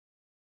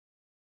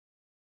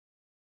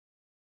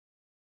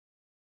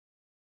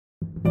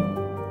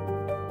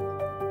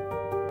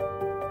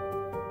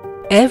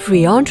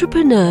Every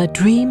entrepreneur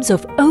dreams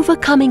of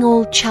overcoming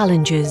all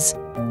challenges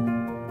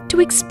to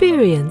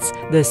experience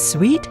the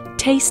sweet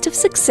taste of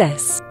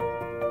success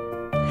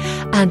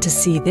and to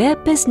see their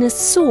business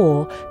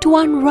soar to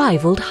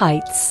unrivaled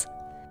heights.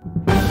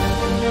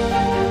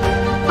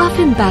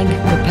 Affin Bank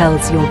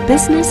propels your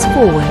business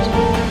forward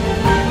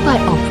by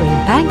offering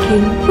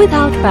banking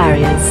without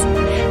barriers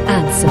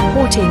and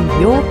supporting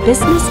your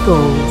business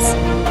goals.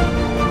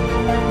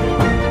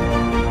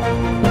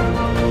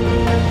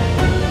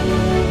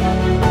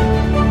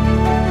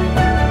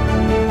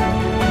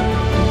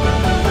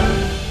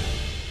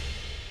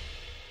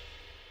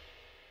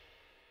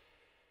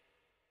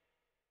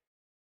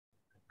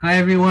 Hi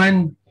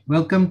everyone,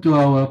 welcome to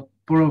our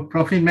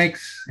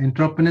ProfitMax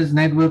Entrepreneurs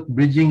Network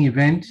Bridging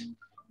event.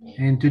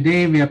 And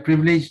today we are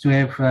privileged to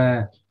have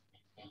a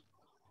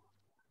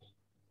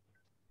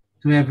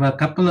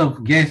couple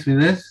of guests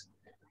with us.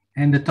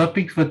 And the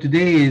topic for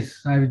today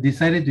is, I've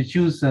decided to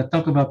choose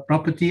talk about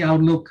property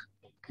outlook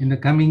in the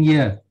coming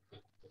year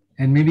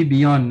and maybe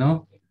beyond,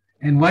 no?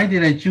 And why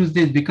did I choose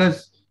this?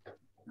 Because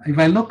if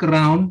I look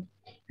around,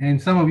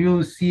 and some of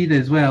you see it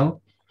as well,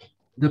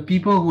 the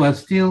people who are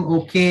still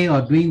okay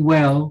or doing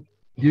well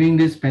during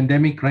this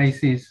pandemic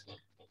crisis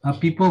are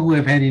people who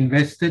have had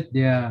invested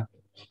their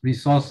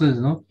resources,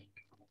 no?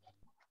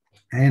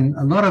 And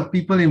a lot of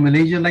people in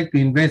Malaysia like to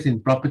invest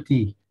in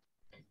property.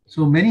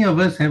 So many of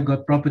us have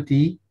got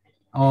property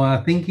or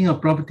are thinking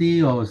of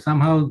property or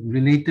somehow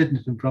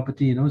related to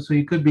property, you know. So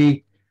it could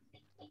be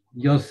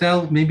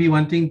yourself maybe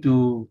wanting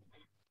to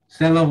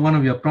sell off one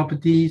of your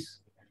properties,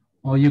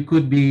 or you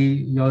could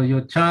be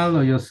your child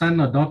or your son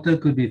or daughter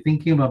could be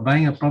thinking about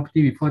buying a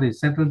property before they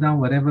settle down,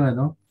 whatever, you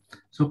know.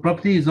 So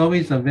property is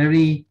always a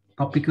very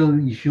topical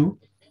issue.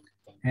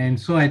 And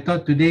so I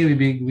thought today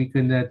we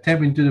can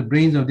tap into the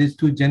brains of these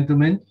two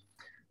gentlemen.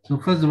 So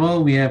first of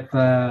all, we have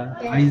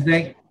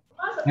Isaac.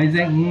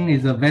 Isaac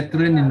is a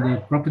veteran in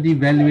the property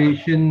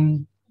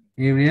valuation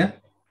area.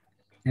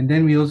 And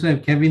then we also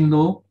have Kevin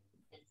Low,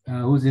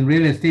 who's in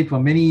real estate for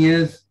many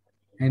years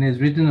and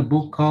has written a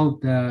book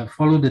called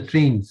Follow the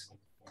Trains.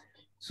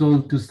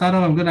 So to start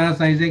off, I'm going to ask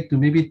Isaac to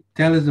maybe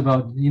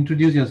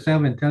introduce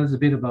yourself and tell us a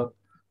bit about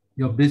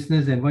your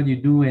business and what you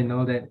do and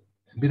all that,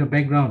 a bit of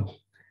background.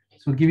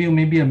 So give you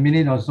maybe a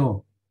minute or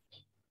so.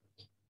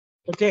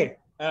 Okay.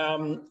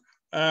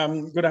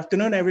 Good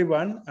afternoon,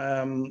 everyone.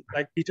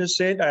 Like Peter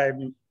said,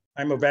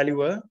 I'm a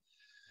valuer.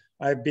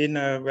 I've been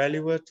a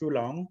valuer too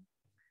long.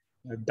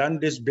 I've done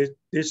this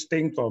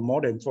thing for more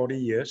than 40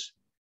 years.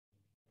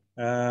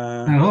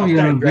 I hope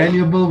you're a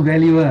valuable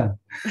valuer.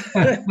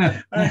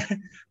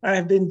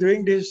 I've been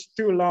doing this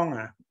too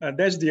long.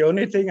 That's the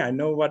only thing I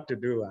know what to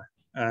do,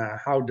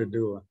 how to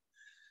do.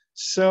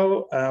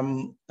 So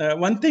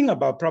one thing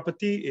about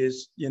property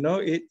is, you know,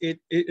 it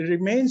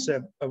remains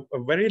a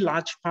very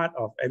large part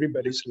of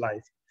everybody's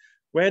life.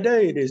 Whether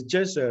it is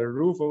just a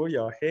roof over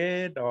your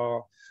head,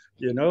 or,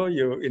 you know,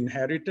 you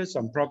inherited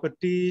some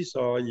properties,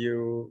 or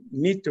you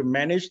need to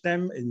manage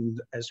them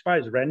as far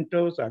as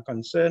rentals are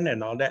concerned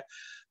and all that.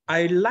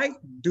 I like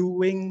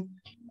doing,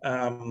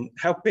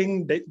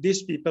 helping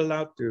these people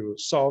out to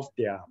solve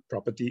their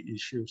property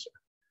issues.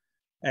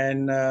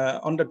 And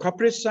on the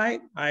corporate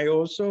side, I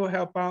also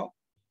help out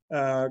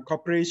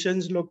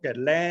corporations look at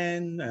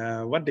land,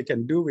 what they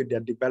can do with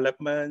their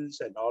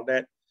developments and all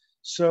that.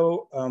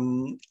 So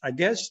I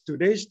guess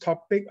today's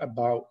topic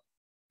about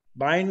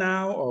buy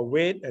now or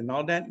wait and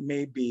all that,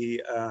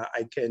 maybe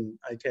I can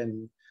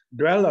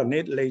dwell on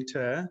it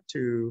later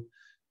to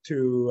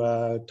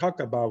talk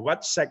about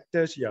what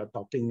sectors you're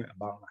talking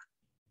about.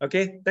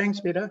 Okay,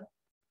 thanks, Peter.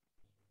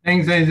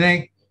 Thanks,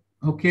 Isaac.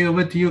 Okay,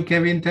 over to you,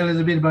 Kevin. Tell us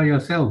a bit about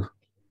yourself.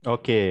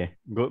 Okay,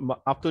 good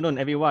afternoon,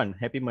 everyone.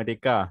 Happy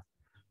Merdeka.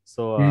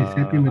 So yes,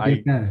 happy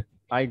Merdeka.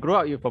 I grew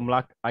up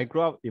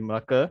in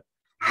Malacca,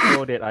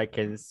 so that I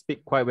can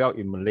speak quite well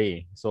in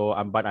Malay. So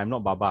but I'm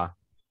not Baba.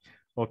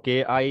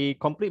 Okay, I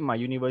complete my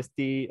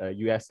university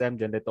USM.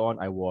 Then later on,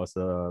 I was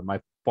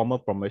my former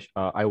promotion.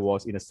 I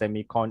was in the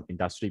semicon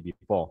industry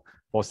before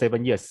for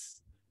 7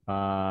 years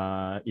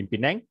in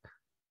Penang.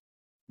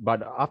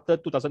 But after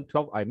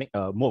 2012, I make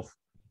a move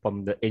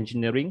from the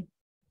engineering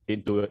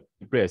into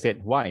real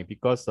estate. Why?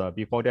 Because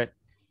before that,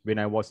 when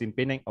I was in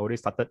Penang, I already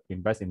started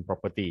invest in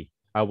property.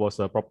 I was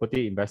a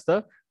property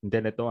investor, and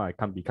then later on, I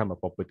can become a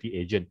property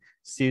agent.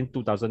 Since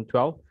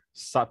 2012,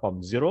 start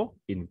from zero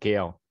in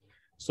KL.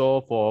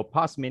 So for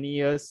past many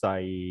years,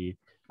 I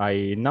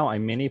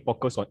mainly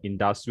focus on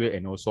industrial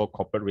and also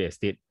corporate real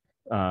estate.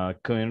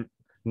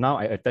 Now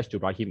I attach to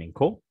Rahim &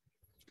 Co.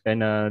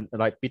 And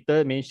like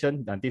Peter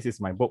mentioned, and this is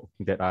my book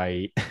that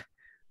I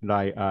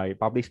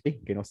published.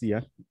 Cannot see,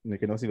 you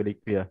cannot see very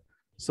clear.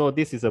 So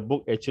this is a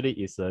book, actually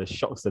is a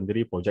short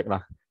scenery project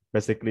lah.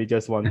 Basically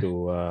just want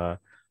to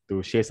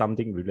share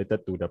something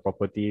related to the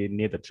property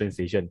near the train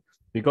station.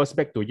 Because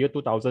back to year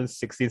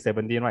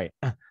 2016-17, right?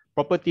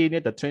 Property near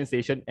the train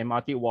station,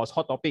 MRT was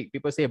hot topic.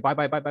 People say buy.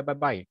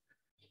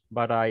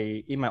 But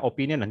in my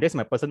opinion, and that's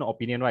my personal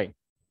opinion, right?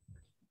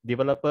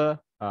 Developer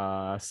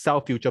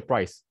sell future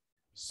price.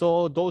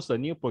 So those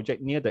new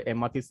project near the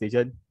MRT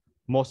station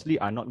mostly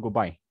are not go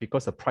buy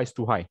because the price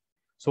too high.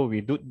 So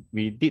we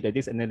did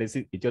this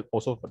analysis. It just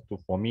also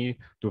for me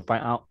to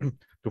find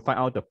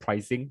out the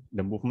pricing,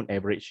 the movement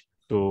average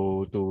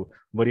to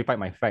verify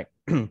my fact.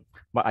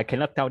 But I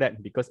cannot tell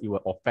that because it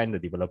will offend the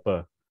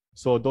developer.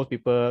 So those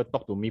people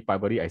talk to me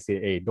privately. I say,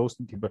 hey,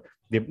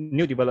 the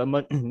new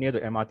development near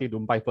the MRT,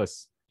 don't buy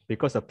first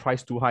because the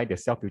price too high. They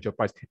sell future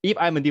price. If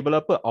I'm a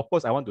developer, of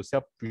course I want to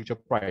sell future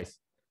price.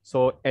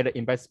 So at the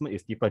investment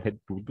is different. Had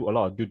to do a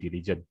lot of due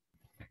diligence.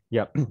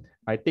 Yeah,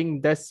 I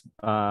think that's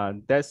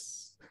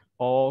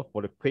all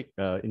for the quick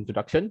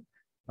introduction.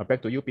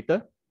 Back to you,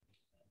 Peter.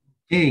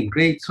 Okay,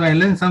 great. So I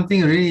learned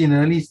something already in the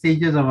early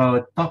stages of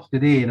our talk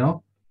today,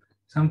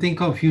 something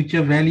called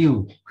future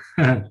value.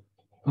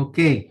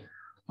 Okay,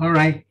 all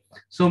right.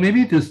 So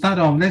maybe to start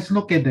off, let's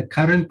look at the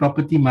current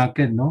property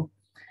market,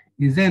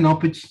 Is there an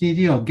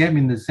opportunity or gap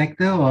in the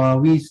sector, or are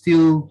we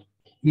still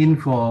in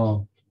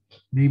for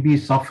maybe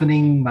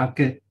softening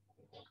market?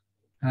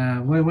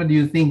 What do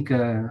you think,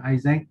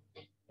 Isaac?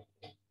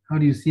 How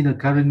do you see the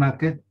current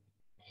market?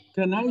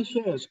 Can I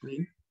share a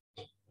screen?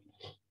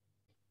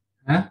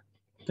 Huh?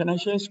 Can I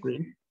share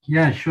screen?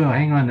 Yeah, sure.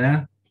 Hang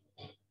on.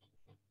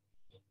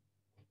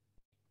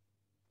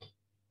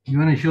 You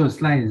want to show a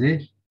slide, is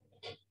it?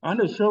 I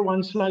want to show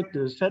one slide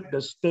to set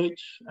the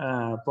stage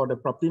for the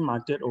property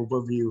market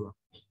overview.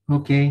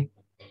 Okay,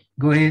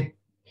 go ahead.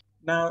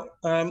 Now,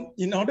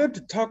 in order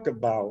to talk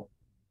about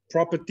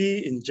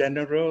property in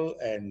general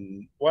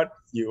and what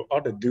you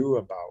ought to do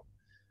about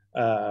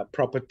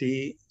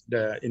property,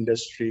 the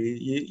industry,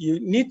 you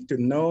need to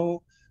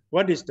know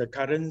what is the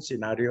current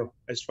scenario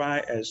as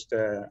far as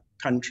the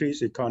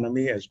country's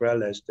economy as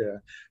well as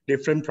the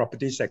different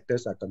property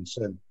sectors are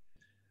concerned.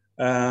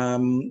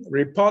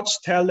 Reports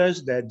tell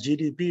us that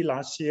GDP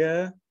last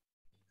year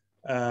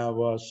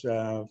was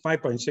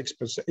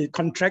 5.6%. It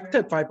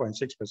contracted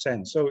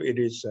 5.6%, so it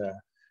is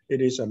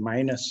a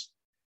minus.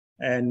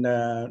 And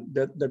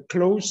the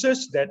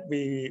closest that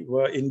we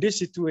were in this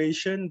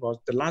situation was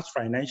the last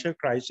financial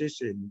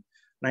crisis in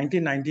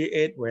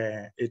 1998,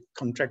 where it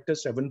contracted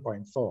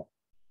 7.4.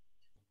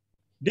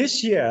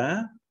 This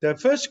year, the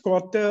first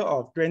quarter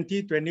of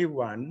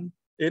 2021,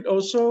 it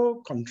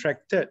also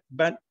contracted,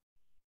 but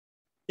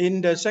in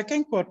the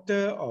second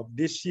quarter of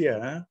this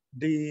year,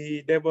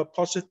 there were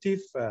positive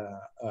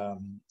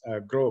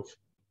growth.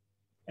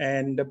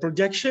 And the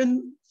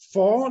projection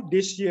for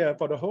this year,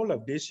 for the whole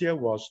of this year,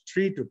 was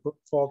 3 to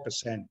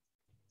 4%.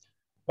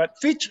 But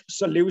Fitch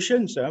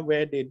Solutions,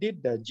 where they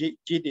did the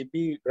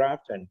GDP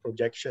graph and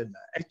projection,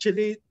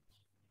 actually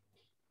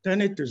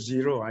turned it to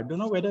 0. I don't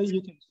know whether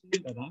you can see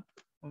it or not.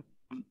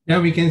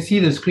 Yeah, we can see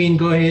the screen.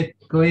 Go ahead.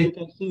 You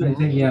can see,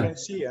 you can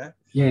see.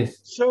 Yes.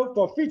 So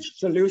for Fitch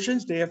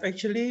Solutions, they have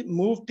actually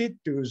moved it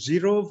to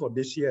 0 for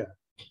this year.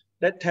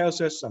 That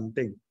tells us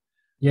something.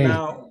 Yes.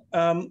 Now,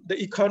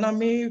 the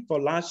economy for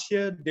last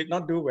year did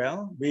not do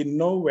well. We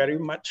know very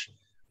much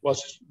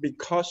was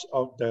because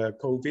of the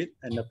COVID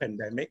and the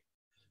pandemic.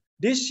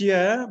 This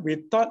year, we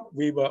thought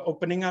we were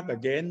opening up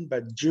again,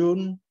 but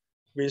June,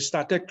 we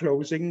started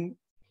closing,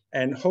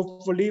 and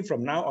hopefully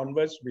from now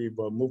onwards, we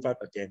will move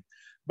up again.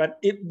 But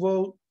it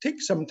will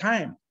take some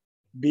time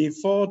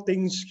before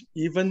things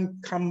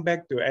even come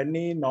back to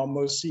any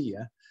normalcy,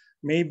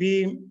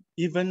 maybe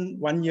even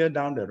 1 year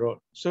down the road.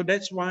 So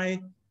that's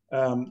why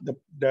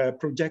the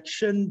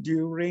projection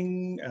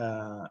during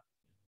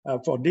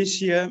for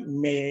this year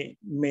may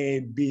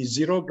be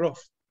 0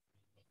 growth.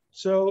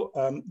 So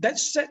that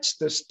sets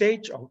the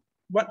stage of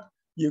what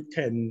you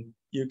can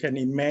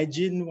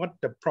imagine what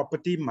the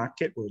property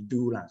market will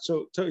do.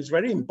 So it's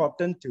very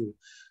important to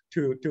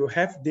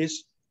have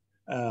this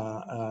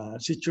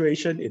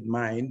situation in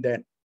mind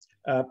that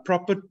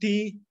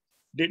property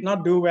did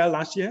not do well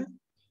last year.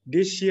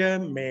 This year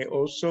may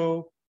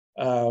also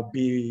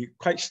be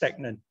quite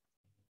stagnant.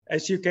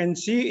 As you can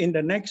see in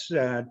the next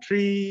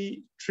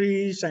three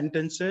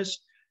sentences,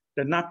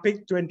 the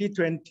NAPIC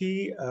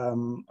 2020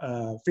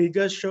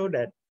 figures show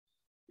that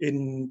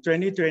in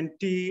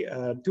 2020,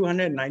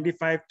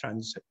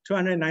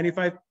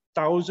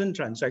 295,000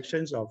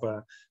 transactions of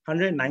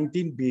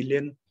 119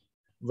 billion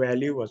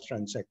value was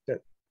transacted.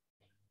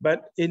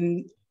 But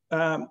in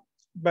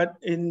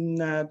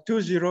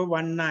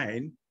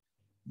 2019,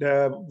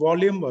 the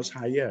volume was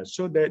higher.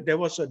 So there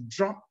was a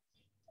drop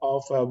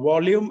of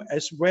volume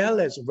as well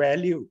as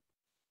value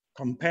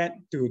compared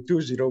to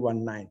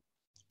 2019.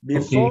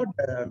 Before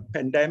the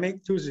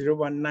pandemic,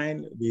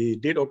 2019, we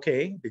did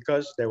okay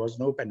because there was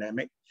no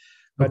pandemic.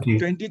 But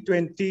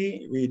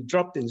 2020, we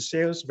dropped in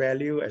sales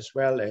value as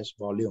well as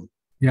volume.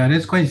 Yeah,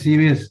 that's quite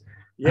serious.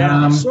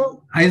 Yeah.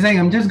 So Isaac,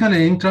 I'm just going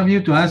to interrupt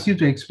you to ask you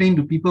to explain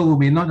to people who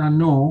may not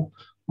know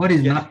what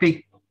is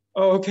NAPIC.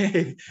 Oh,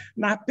 okay.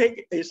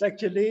 NAPIC is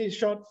actually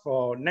short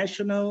for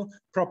National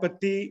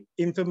Property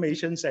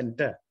Information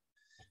Center.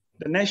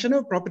 The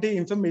National Property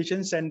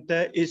Information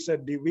Center is a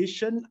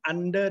division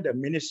under the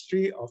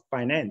Ministry of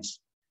Finance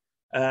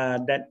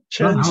that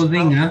churns not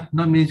housing, out,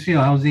 not Ministry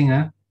of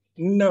Housing.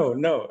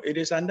 No, it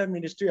is under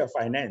Ministry of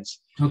Finance.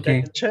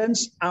 Okay. That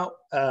churns out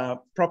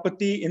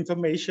property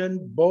information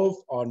both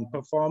on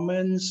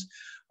performance,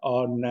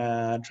 on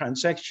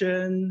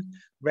transaction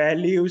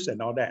values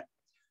and all that.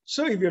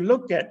 So if you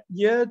look at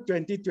year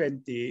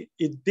 2020,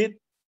 it did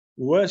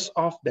worse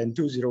off than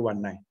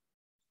 2019.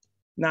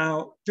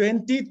 Now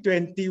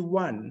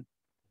 2021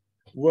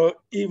 will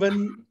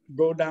even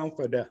go down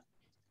further.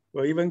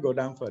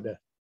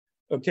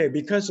 Okay,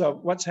 because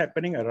of what's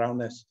happening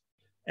around us.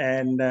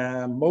 And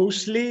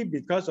mostly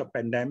because of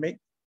pandemic.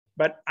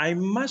 But I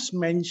must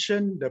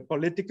mention the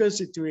political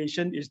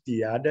situation is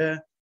the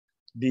other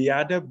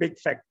big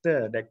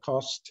factor that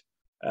caused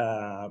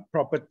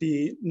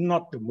property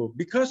not to move.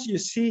 Because you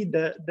see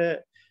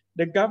the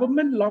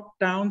government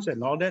lockdowns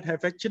and all that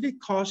have actually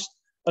caused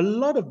a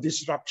lot of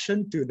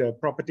disruption to the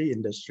property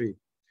industry.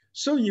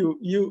 So you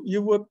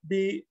would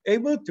be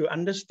able to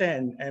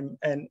understand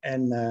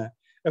and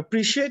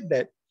appreciate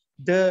that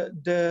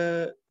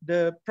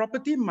the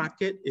property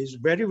market is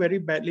very, very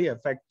badly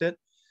affected,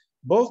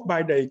 both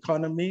by the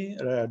economy,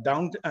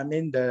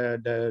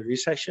 the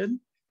recession,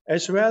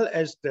 as well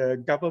as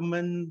the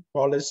government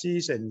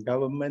policies and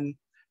government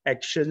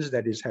actions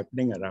that is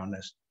happening around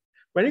us.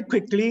 Very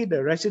quickly,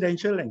 the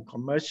residential and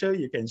commercial,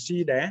 you can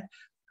see there,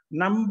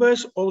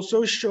 numbers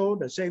also show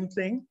the same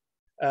thing.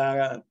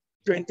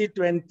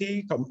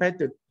 2020 compared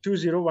to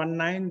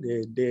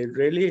 2019, they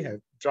really have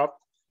dropped.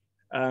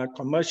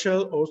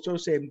 Commercial also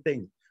same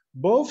thing.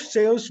 Both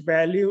sales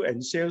value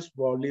and sales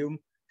volume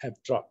have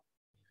dropped.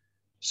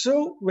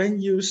 So when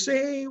you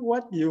say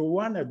what you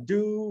want to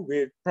do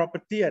with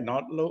property and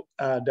outlook,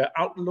 the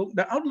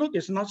outlook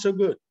is not so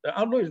good. The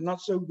outlook is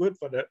not so good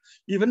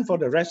even for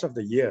the rest of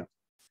the year.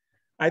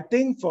 I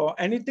think for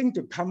anything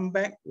to come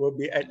back will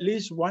be at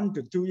least 1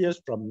 to 2 years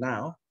from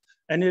now.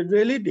 And it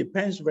really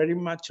depends very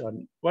much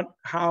on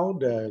how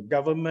the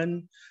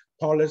government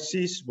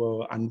policies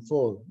will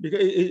unfold, because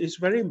it's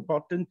very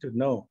important to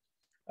know.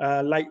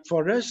 Like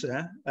for us,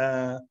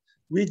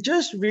 we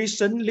just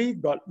recently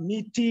got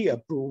NAPIC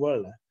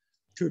approval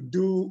to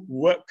do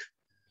work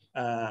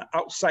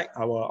outside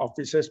our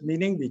offices,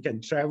 meaning we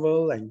can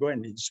travel and go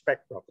and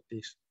inspect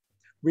properties.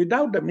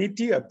 Without the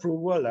NAPIC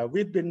approval,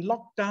 we've been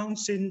locked down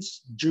since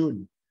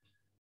June.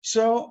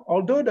 So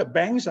although the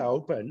banks are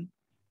open,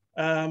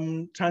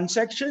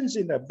 transactions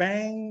in the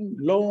bank,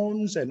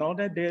 loans and all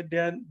that,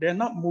 they're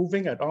not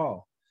moving at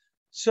all.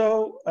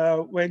 So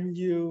when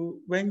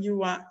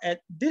you are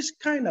at this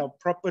kind of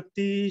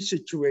property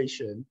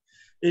situation,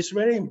 it's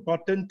very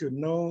important to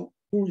know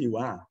who you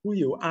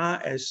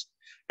are as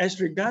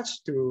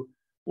regards to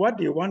what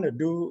you want to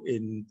do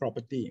in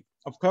property.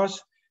 Of course,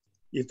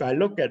 if I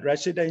look at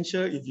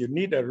residential, if you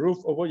need a roof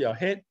over your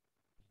head,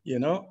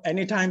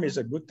 anytime is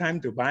a good time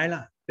to buy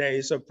lah. There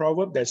is a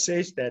proverb that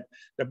says that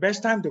the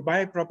best time to buy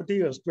a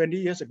property was 20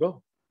 years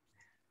ago.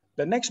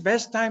 The next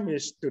best time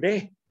is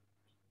today.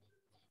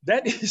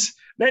 That is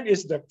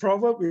the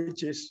proverb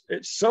which is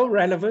so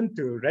relevant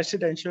to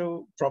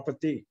residential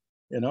property,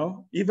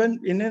 even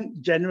in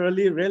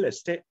generally real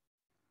estate.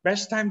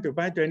 Best time to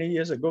buy 20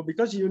 years ago,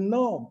 because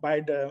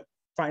by the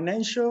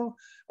financial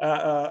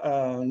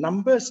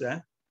numbers,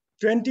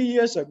 20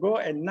 years ago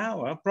and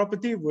now,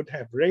 property would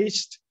have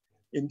raised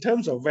in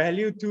terms of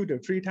value 2 to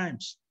 3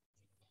 times.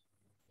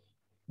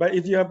 But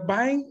if you're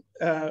buying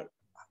a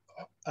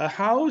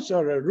house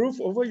or a roof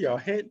over your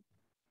head,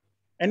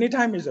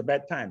 anytime is a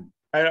bad time,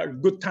 a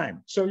good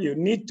time. So you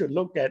need to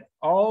look at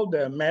all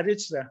the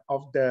merits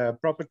of the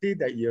property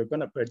that you're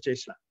going to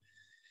purchase.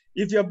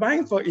 If you're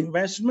buying for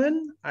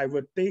investment, I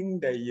would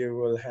think that you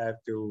will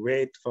have to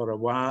wait for a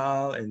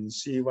while and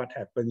see what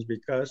happens,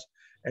 because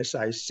as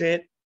I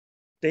said,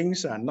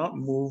 things are not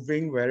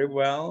moving very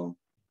well,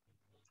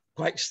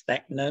 quite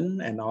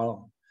stagnant and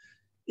all.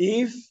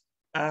 If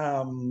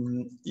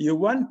you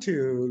want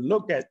to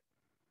look at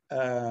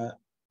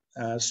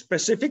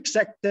specific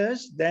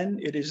sectors, then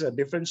it is a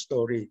different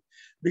story,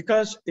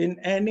 because in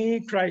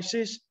any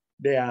crisis,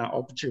 there are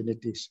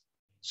opportunities.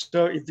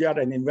 So if you are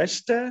an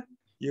investor,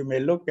 you may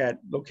look at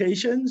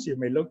locations, you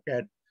may look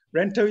at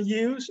rental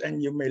yields,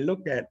 and you may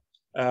look at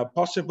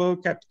possible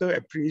capital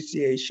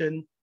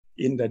appreciation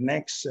in the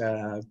next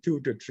 2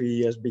 to 3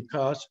 years,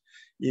 because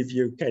if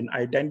you can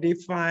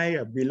identify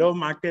a below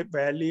market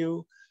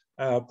value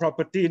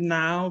property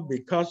now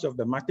because of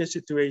the market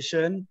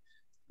situation,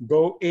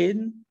 go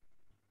in,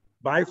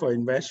 buy for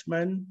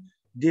investment,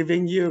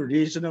 giving you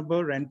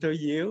reasonable rental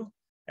yield,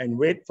 and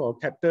wait for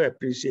capital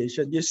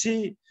appreciation. You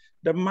see,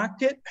 the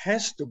market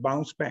has to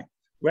bounce back.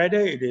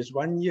 Whether it is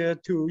 1 year,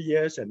 2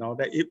 years and all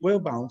that, it will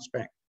bounce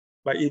back.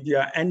 But if you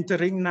are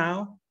entering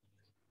now,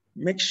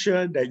 make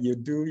sure that you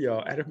do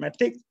your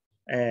arithmetic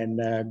and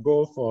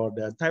go for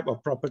the type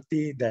of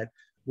property that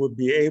would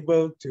be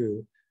able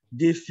to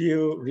give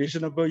you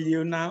reasonable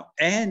yield now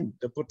and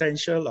the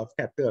potential of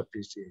capital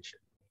appreciation.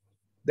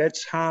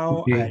 That's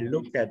how I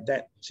look at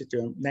that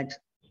situation. Next.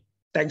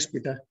 Thanks,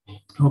 Peter.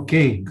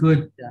 Okay,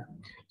 good. Yeah.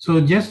 So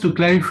just to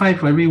clarify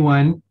for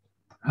everyone,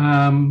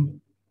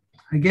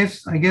 I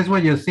guess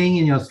what you're saying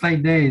in your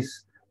slide there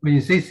is when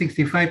you say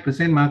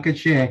 65% market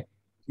share,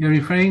 you're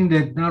referring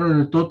that out of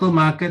the total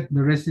market,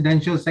 the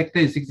residential sector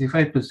is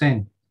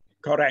 65%.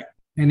 Correct.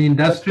 And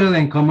industrial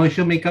and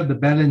commercial make up the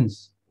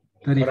balance,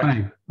 35.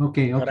 Correct.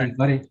 Okay, okay, Correct.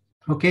 got it.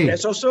 Okay.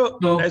 There's also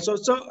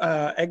So,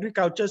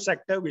 agriculture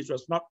sector which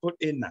was not put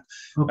in.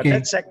 But okay.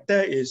 that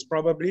sector is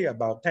probably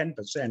about 10%.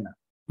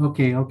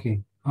 Okay,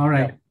 okay. All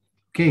right. Yeah.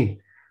 Okay.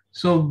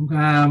 So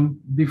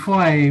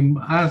before I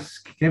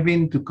ask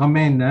Kevin to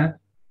comment,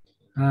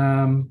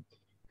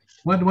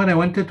 what I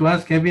wanted to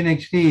ask Kevin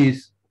actually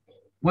is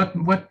what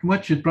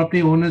should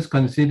property owners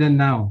consider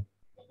now?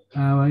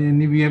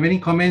 And if you have any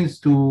comments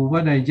to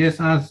what I just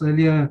asked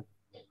earlier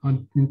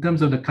in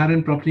terms of the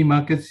current property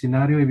market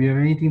scenario, if you have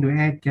anything to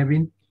add,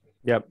 Kevin?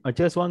 Yeah, I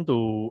just want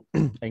to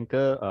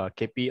anchor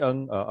KP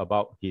Ng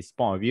about his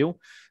point of view.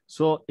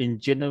 So in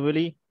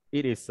generally,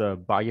 it is a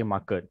buyer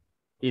market.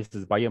 It's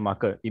a buyer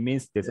market. It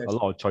means there's a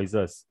lot of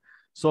choices.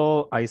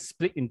 So I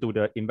split into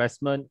the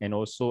investment and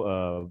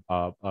also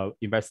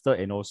investor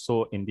and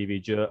also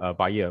individual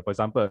buyer. For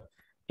example,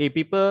 if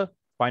people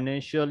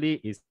financially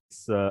is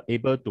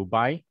able to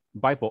buy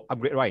for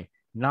upgrade, right?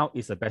 Now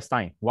is the best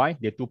time. Why?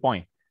 There are 2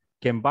 points.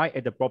 Can buy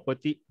at the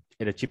property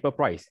at a cheaper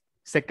price.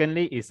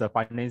 Secondly, is a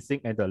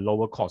financing at the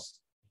lower cost,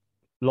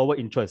 lower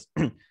interest.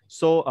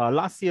 So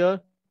last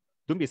year,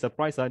 don't be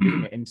surprised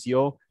during the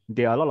MCO,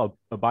 there are a lot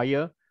of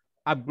buyer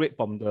upgrade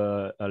from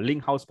the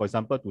link house, for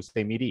example, to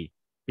Semidi.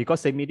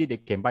 Because Semidi, they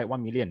can buy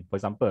 1 million, for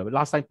example.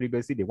 Last time,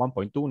 previously, they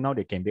 1.2, now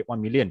they can buy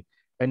 1 million.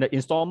 And the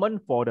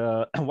installment for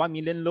the 1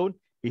 million loan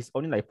is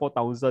only like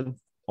 4,000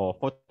 or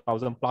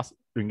 4,000 plus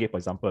ringgit, for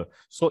example.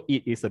 So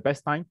it is the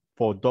best time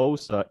for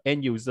those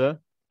end user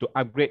to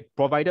upgrade,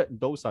 provided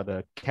those are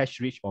the cash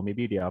rich or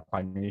maybe they are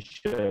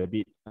financial a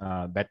bit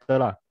better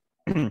lah.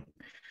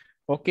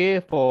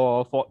 Okay,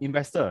 for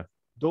investor,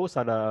 those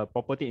are the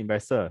property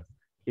investor.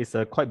 It's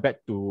quite bad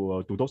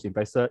to those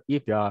investors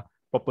if their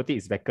property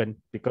is vacant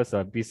because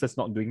business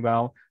not doing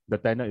well, the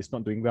tenant is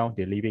not doing well,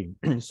 they're leaving.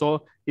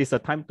 So it's a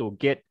time to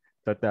get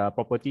the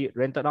property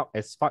rented out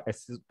as far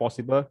as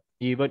possible,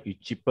 even if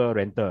cheaper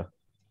renter.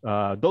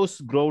 Those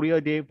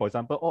glorious day, for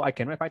example, oh, I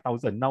can rent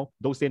 5,000. Now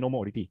those say no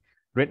more already.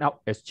 Rent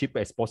out as cheap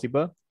as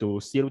possible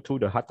to seal through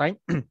the hard time.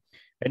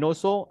 And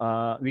also,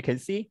 we can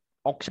see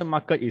auction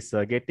market is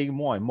getting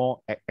more and more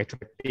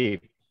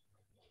attractive.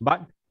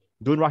 But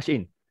don't rush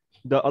in.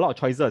 There are a lot of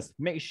choices.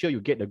 Make sure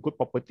you get a good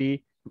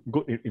property,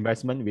 good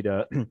investment with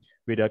a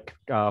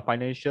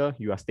financial.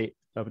 You are state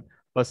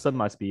person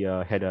must be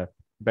had a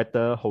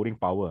better holding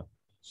power.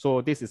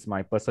 So this is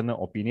my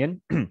personal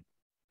opinion.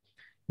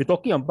 We're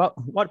talking about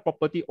what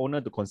property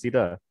owner to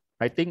consider.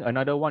 I think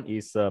another one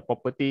is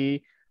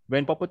property.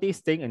 When property is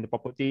staying in the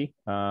property,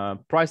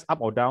 price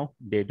up or down,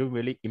 they don't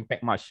really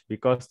impact much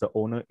because the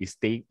owner is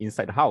staying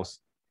inside the house.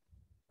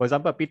 For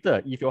example,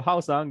 Peter, if your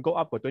house go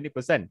up for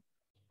 20%,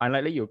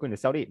 unlikely you're going to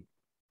sell it.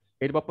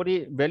 If the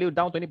property value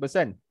down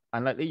 20%,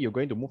 unlikely you're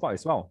going to move out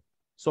as well.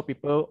 So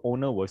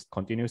owner will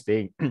continue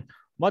staying.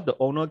 What the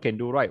owner can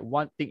do, right?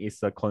 One thing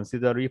is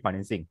consider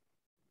refinancing.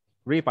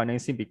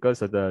 Refinancing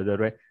because of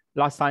the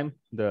last time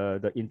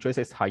the interest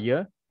is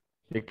higher,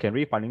 they can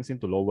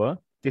refinancing to lower.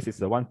 This is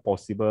the one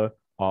possible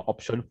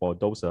option for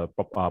those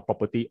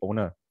property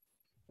owner.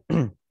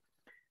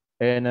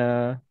 And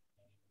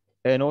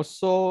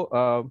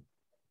also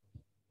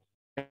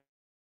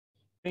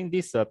in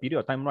this period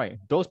of time, right,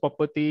 those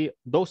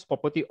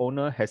property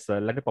owner has a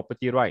landed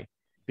property, right?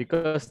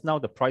 Because now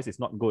the price is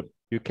not good.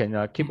 You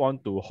can keep on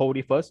to hold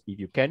it first if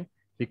you can,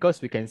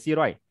 because we can see,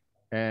 right,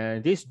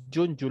 and this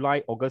June,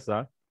 July, August,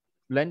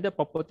 landed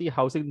property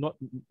housing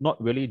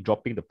not really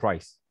dropping the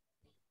price.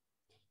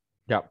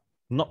 Yeah,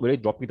 not really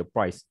dropping the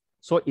price.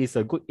 So it's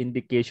a good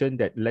indication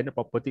that landed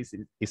properties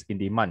is in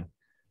demand.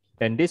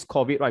 And this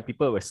COVID, right,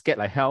 people were scared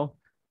like hell,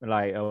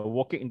 like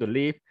walking in the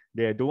lift.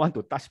 They don't want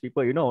to touch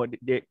people. You know,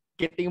 they're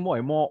getting more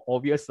and more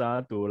obvious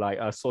to like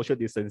social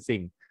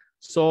distancing.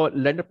 So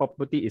landed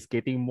property is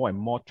getting more and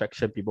more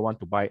traction. People want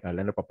to buy a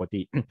landed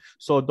property.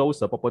 So those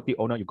property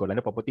owner, you got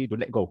landed property, don't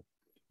let go.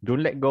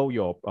 Don't let go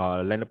your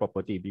landed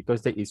property,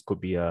 because that is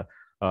could be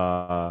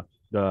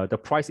the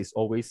price is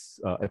always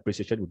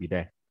appreciation will be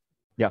there.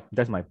 Yeah,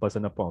 that's my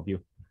personal point of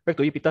view. Back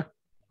to you, Peter.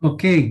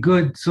 Okay,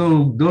 good.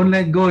 So don't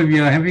let go if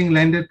you're having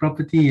landed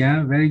property.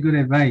 Yeah, very good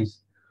advice.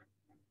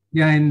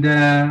 Yeah, and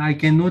I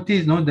can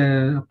notice,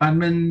 the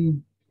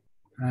apartment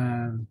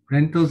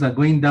rentals are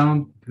going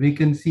down,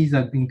 vacancies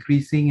are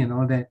increasing, and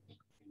all that.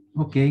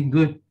 Okay,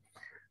 good.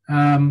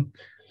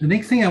 The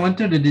next thing I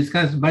wanted to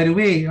discuss, by the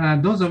way,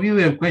 those of you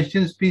who have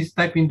questions, please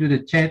type into the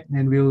chat,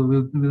 and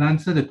we'll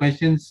answer the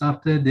questions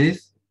after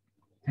this.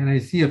 And I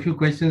see a few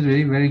questions,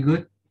 really very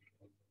good.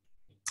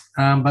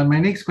 But my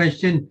next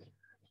question,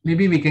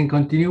 maybe we can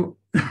continue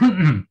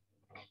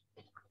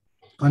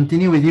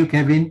with you,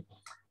 Kevin.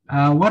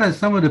 What are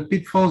some of the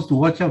pitfalls to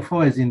watch out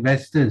for as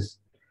investors?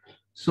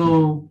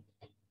 So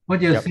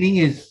what you're saying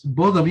is,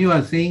 both of you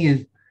are saying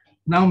is,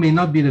 now may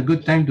not be the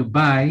good time to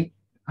buy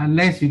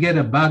unless you get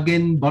a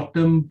bargain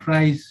bottom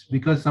price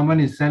because someone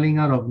is selling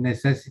out of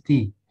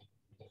necessity,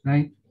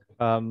 right?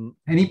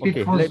 Any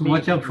Okay, pitfalls to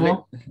watch out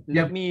for?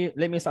 let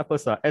me start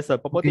first. As a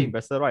property Okay.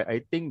 investor, right,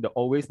 I think the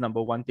always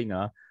number one thing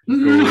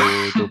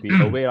to be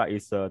Mm. aware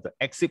is the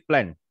exit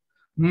plan.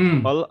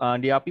 Well,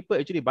 there are people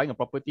actually buying a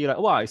property like,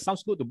 wow, it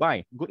sounds good to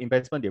buy, good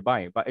investment they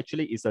buy, but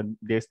actually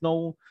there's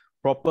no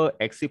proper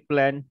exit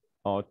plan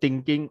or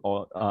thinking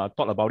or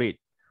thought about it.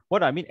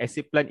 What I mean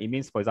exit plan, it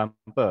means, for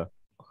example,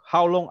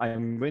 how long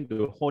I'm going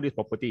to hold this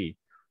property,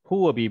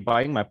 who will be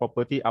buying my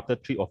property after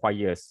 3 or 5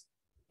 years.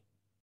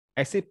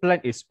 Exit plan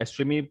is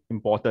extremely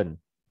important.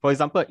 For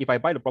example, if I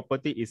buy the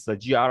property, it's a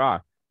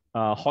GRR,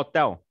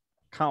 hotel,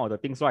 kind of the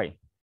things, right?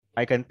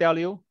 I can tell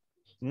you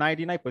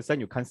 99%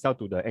 you can't sell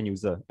to the end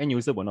user. End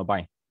user will not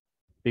buy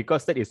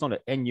because that is not an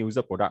end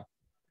user product.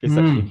 It's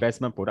an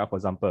investment product, for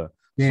example.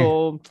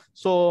 Yeah.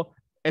 So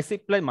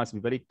exit plan must be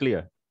very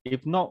clear.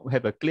 If not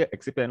have a clear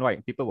exit plan,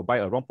 right, people will buy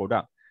a wrong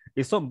product.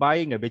 It's not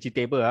buying a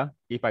vegetable.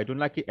 If I don't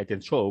like it, I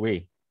can throw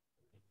away.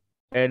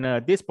 And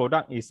this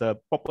product is a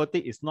property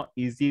is not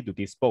easy to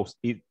dispose.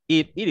 It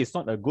is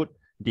not a good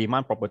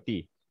demand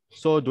property.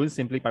 So don't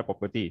simply buy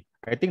property.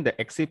 I think the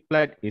exit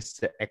plan is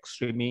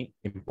extremely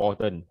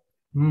important.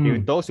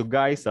 If those you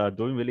guys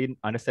don't really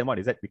understand what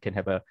is that, we can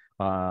have a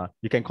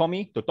you can call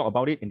me to talk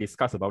about it and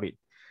discuss about it.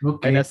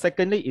 Okay. And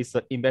secondly is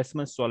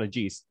investment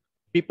strategies.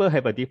 People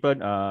have a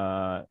different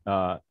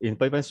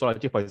investment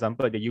strategy. For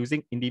example, they're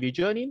using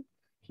individual name,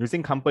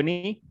 using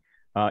company,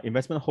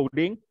 investment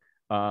holding,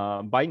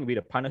 buying with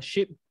a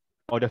partnership,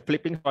 or the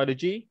flipping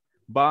strategy,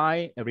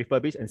 buy and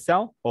refurbish and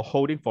sell, or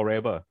holding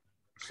forever.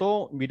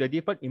 So with the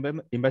different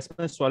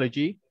investment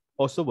strategy,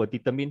 also will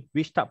determine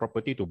which type of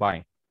property to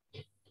buy.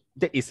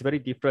 That is very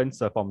different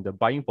from the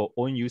buying for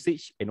own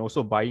usage and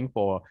also buying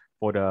for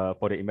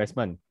the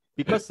investment.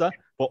 Because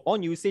for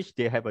own usage,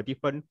 they have a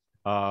different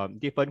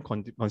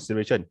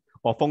consideration.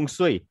 Or feng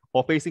shui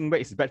or facing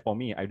west is bad for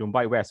me. I don't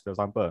buy west, for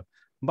example.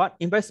 But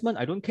investment,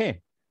 I don't care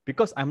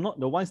because I'm not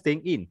the one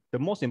staying in. The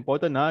most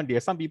important, there are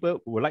some people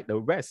who like the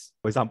west,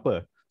 for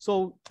example.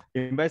 So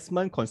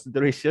investment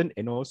consideration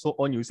and also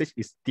own usage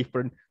is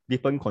different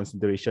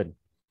consideration.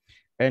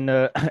 And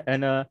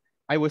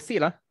I will say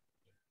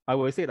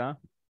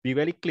be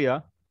very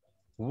clear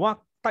what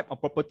type of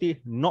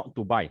property not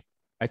to buy.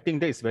 I think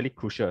that is very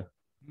crucial.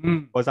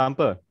 For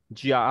example,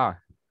 GRR.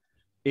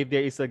 If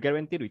there is a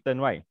guaranteed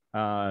return, right,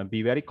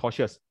 be very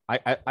cautious.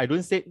 I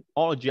don't say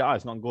all GRR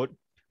is not good,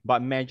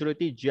 but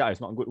majority GRR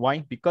is not good. Why?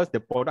 Because the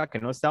product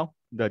cannot sell.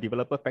 The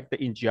developer factor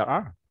in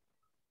GRR,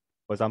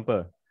 for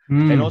example.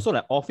 And also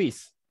like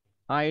office.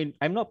 I'm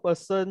not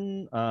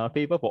person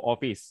favor for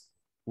office.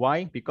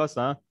 Why? Because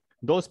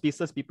those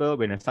business people,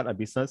 when they start a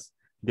business,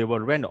 they will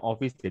rent the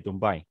office, they don't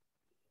buy.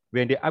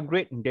 When they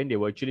upgrade, then they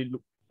will actually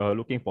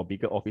looking for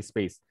bigger office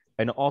space.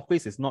 And the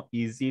office is not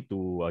easy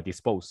to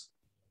dispose.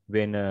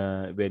 When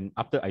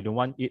after I don't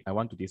want it, I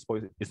want to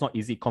dispose it. It's not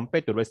easy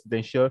compared to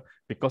residential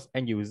because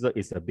end user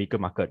is a bigger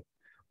market.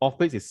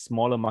 Office is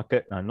smaller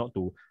market,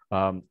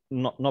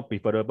 not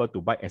preferable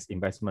to buy as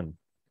investment.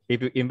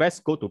 If you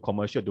invest, go to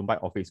commercial, don't buy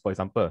office, for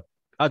example.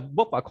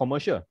 Both are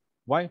commercial.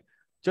 Why?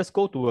 Just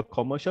go to a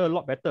commercial, a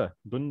lot better.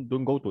 Don't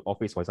go to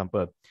office, for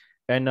example.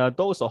 And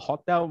those are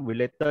hotel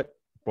related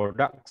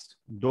products,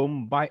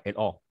 don't buy at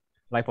all.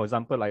 Like for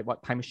example, like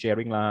what time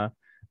sharing lah.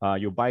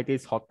 You buy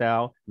this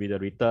hotel with a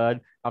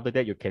return. After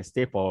that, you can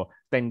stay for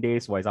 10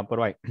 days, for example,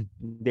 right?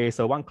 There's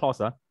a one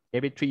clause,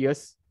 every 3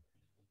 years,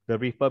 the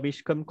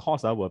refurbishment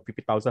cost will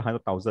 50,000,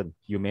 100,000.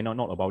 You may not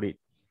know about it.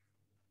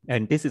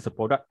 And this is a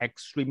product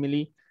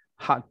extremely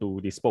hard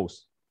to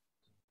dispose.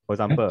 For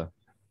example,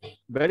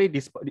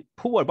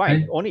 who will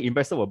buy? Only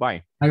investor will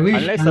buy. I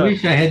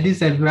wish I had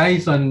this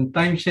advice on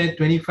timeshare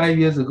 25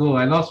 years ago.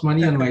 I lost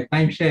money on my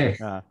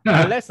timeshare.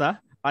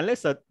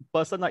 Unless a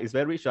person is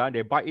very rich,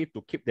 they buy it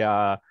to keep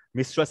their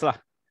mistress.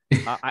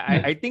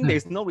 I think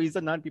there's no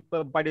reason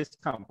people buy this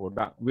kind of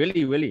product.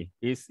 Really,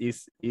 it's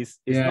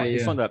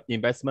not an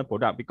investment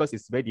product because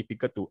it's very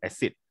difficult to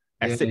exit.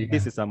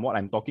 This is what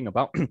I'm talking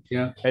about.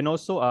 And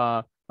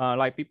also,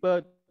 like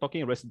people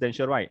talking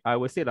residential, right? I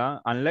would say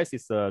unless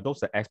it's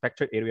those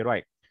expected area,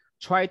 right?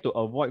 Try to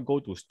avoid go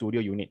to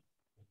studio unit.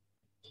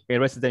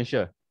 In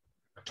residential,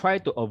 try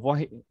to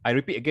avoid. I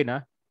repeat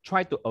again,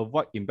 try to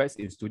avoid invest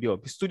in studio.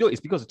 Studio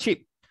is because it's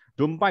cheap.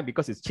 Don't buy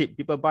because it's cheap.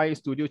 People buy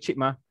studio cheap,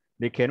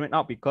 they can rent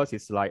out because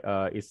it's like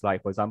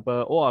for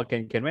example, I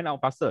can rent out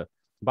faster.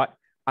 But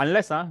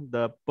unless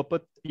the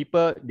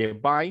people they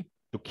buy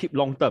to keep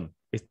long term,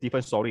 it's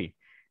different story.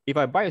 If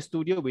I buy a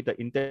studio with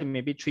the intent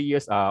maybe 3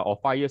 years or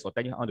 5 years or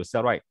 10 years on to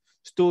sell, right?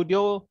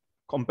 Studio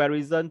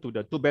comparison to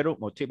the 2-bedroom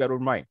or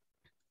 3-bedroom, right,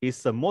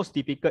 is the most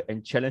difficult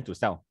and challenge to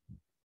sell.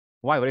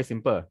 Why? Very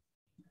simple.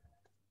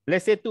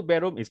 Let's say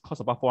 2-bedroom is cost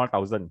about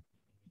 400,000.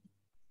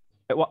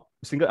 What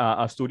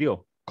single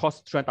studio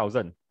cost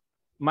 300,000.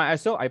 Might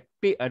as well I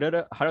pay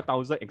another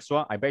 100,000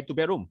 extra. I buy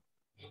 2-bedroom.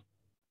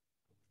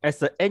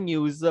 As an end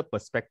user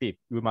perspective,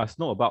 you must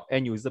know about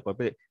end user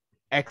perspective.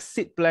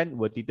 Exit plan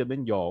will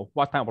determine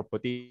what type of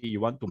property you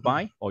want to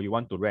buy or you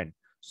want to rent.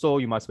 So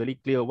you must very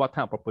clear what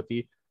type of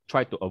property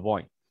try to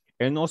avoid.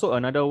 And also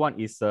another one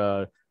is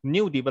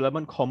new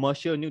development,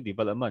 commercial new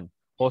development,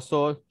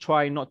 also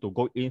try not to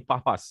go in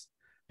fast.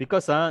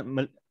 Because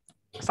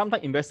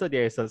sometimes investor,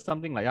 there is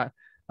something like that,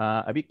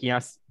 a bit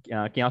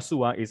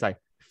kiasu, is like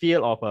fear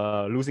of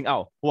losing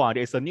out. Wow,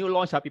 there's a new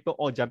launch, people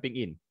all jumping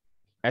in.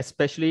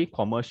 Especially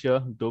commercial,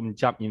 don't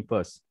jump in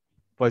first.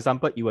 For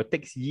example, it will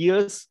take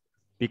years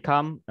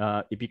become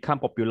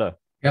popular.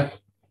 Yeah.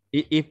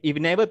 If it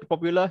never be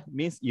popular,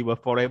 means it will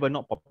forever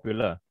not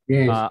popular.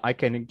 Yes. I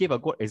can give a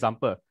good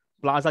example.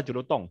 Plaza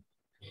Jelutong.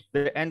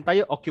 The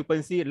entire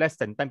occupancy less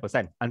than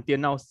 10%. Until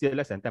now, still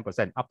less than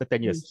 10% after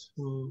 10 years.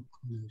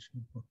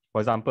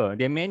 For example,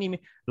 there are many,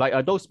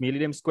 like those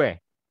Millennium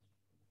Square.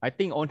 I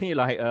think only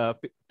like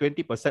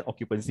 20%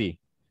 occupancy.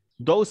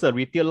 Those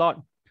retail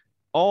lot,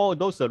 all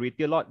those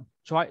retail lot,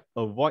 try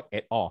avoid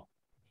at all.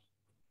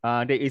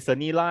 There is a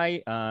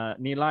Nilai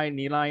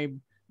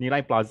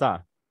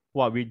Plaza,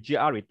 with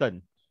GR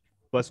return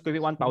per square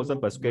feet,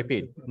 1,000 per square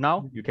feet.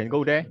 Now you can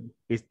go there,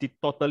 it's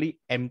totally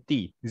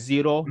empty,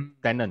 zero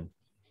tenant.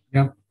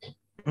 Yeah.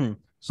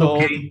 So,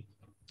 okay.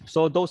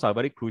 So those are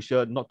very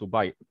crucial not to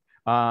buy.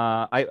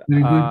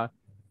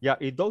 Yeah,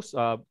 if those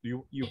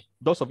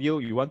those of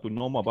you want to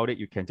know more about it,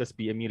 you can just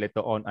PM me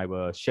later on. I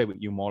will share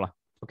with you more lah.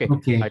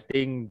 Okay. I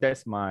think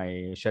that's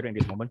my sharing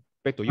at this moment.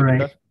 Back to you,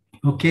 Peter.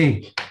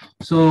 Okay.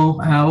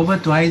 So over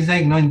to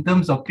Isaac. Now, in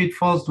terms of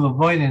pitfalls to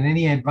avoid and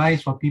any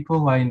advice for people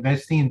who are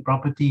investing in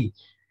property.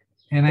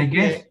 And I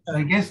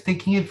guess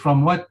taking it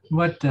from what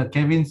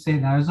Kevin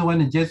said, I also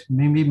want to just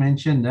maybe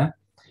mention that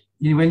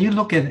when you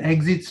look at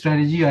exit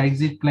strategy or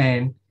exit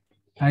plan,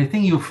 I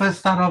think you first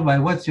start off by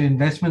what's your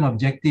investment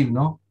objective,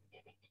 no?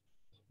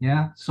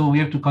 Yeah, so we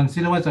have to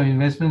consider what's our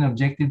investment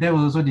objective. That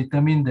will also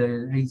determine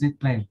the exit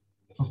plan.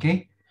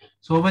 Okay,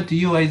 so over to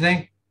you,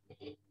 Isaac.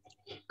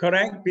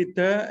 Correct,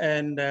 Peter,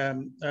 and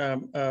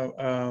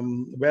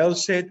well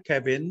said,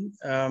 Kevin.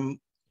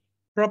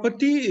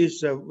 Property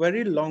is a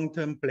very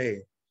long-term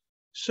play.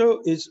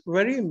 So it's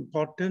very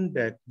important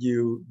that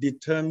you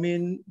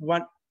determine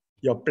what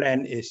your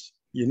plan is.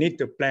 You need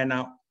to plan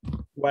out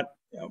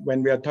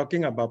when we are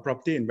talking about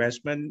property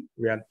investment,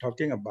 we are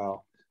talking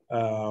about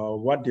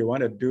what you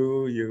want to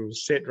do. You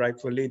said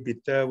rightfully,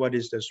 Peter, what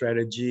is the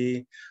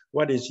strategy?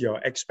 What is your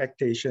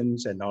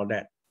expectations and all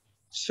that?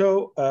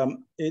 So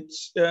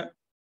it's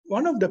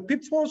one of the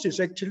pitfalls is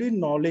actually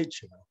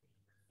knowledge.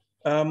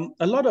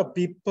 A lot of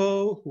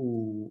people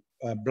who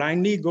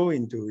blindly go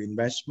into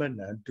investment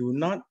do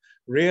not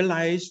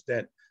realize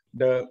that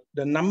the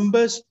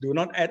numbers do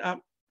not add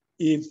up.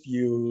 If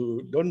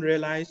you don't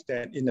realize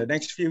that in the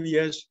next few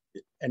years,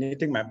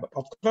 anything might,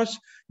 of course,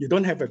 you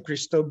don't have a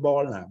crystal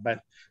ball,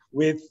 but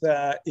with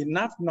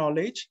enough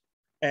knowledge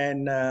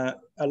and a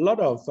lot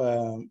of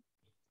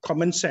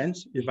common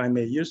sense, if I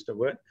may use the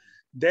word,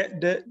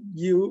 that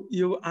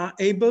you are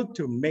able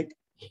to make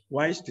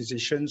wise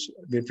decisions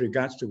with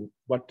regards to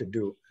what to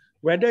do,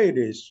 whether it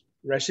is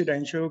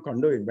residential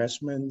condo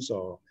investments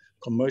or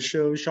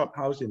commercial shop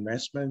house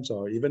investments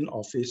or even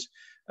office.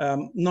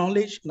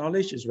 Knowledge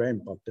is very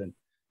important.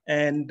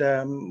 And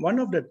one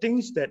of the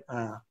things that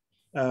are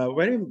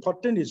very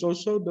important is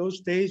also those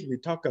days we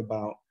talk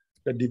about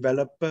the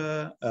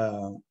developer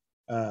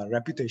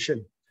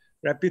reputation.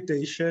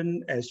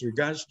 Reputation as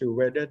regards to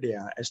whether they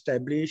are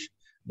established,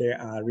 they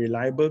are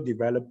reliable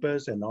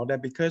developers and all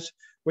that, because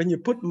when you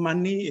put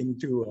money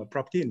into a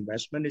property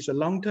investment, it's a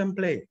long-term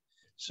play.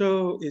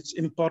 So it's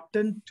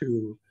important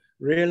to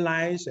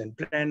realize and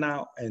plan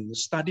out and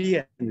study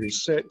and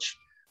research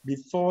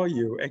before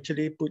you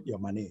actually put your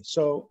money.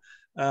 So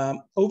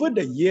over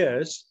the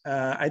years,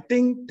 I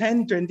think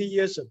 10, 20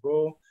 years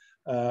ago,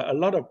 a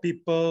lot of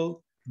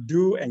people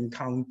do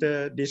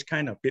encounter this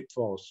kind of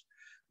pitfalls.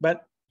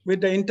 But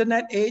with the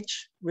internet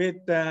age, with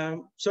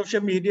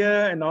social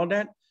media and all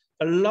that,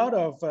 a lot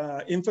of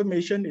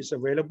information is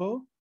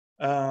available.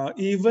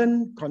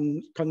 Even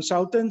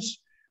consultants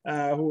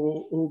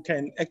who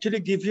can actually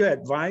give you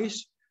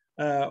advice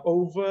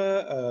over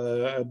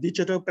a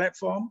digital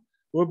platform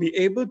will be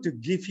able to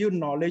give you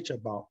knowledge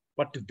about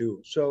what to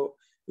do. So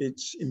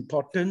it's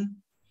important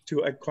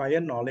to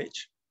acquire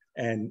knowledge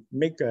and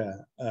make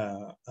a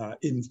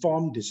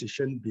informed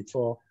decision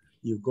before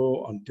you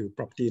go on to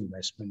property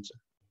investments.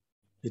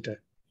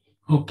 Peter.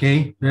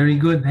 Okay, very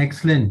good,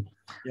 excellent.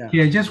 Yeah.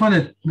 Okay, I just want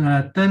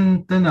to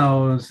turn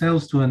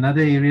ourselves to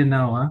another area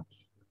now.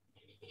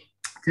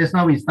 Just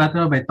now we started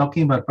off by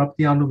talking about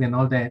property outlook and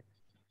all that.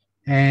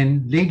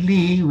 And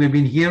lately we've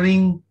been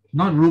hearing,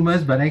 not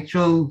rumors, but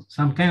actual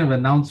some kind of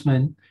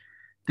announcement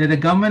that the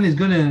government is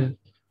going to,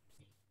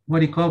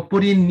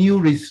 put in new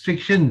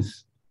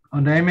restrictions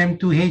on the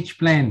MM2H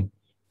plan.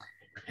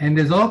 And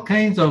there's all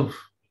kinds of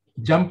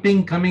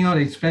jumping coming out,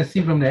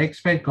 especially from the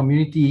expat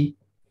community.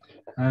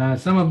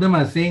 Some of them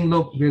are saying,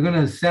 look, we're going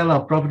to sell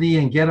our property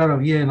and get out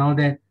of here and all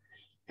that.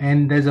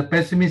 And there's a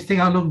pessimistic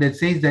outlook that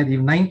says that if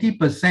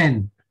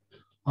 90%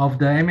 of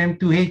the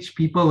MM2H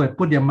people who have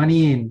put their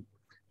money in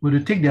were to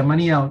take their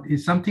money out,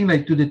 it's something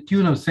like to the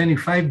tune of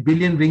 75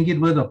 billion ringgit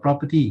worth of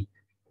property.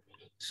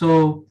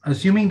 So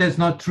assuming that's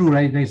not true,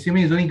 right?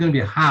 Assuming it's only going to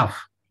be half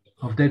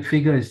of that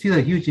figure, it's still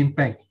a huge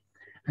impact.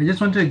 I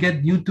just wanted to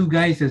get you two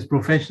guys as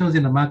professionals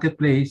in the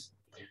marketplace.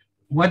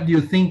 What do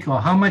you think, or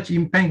how much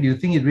impact do you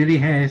think it really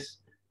has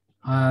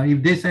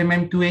if this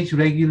MM2H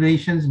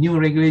regulations, new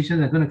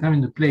regulations are going to come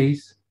into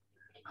place?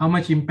 How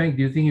much impact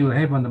do you think it will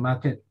have on the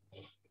market?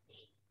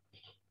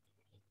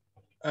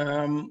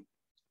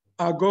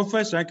 I'll go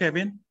first,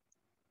 Kevin.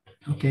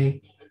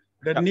 Okay.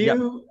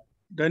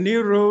 The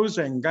new rules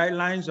and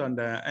guidelines on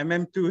the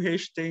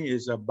MM2H thing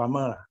is a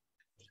bummer,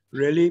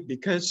 really,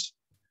 because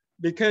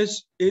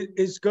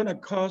it's going to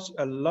cause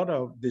a lot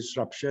of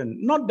disruption.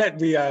 Not that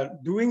we are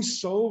doing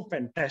so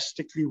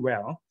fantastically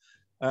well.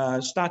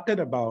 Started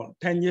about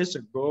 10 years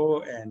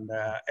ago, and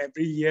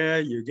every year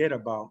you get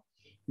about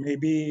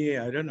maybe,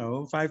 I don't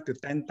know, 5 to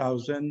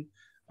 10,000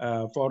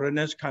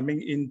 foreigners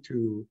coming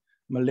into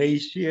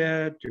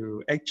Malaysia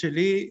to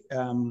actually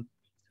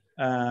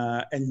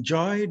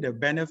enjoy the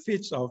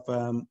benefits of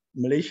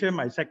Malaysia,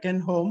 my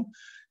second home,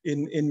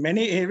 in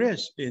many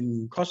areas,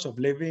 in cost of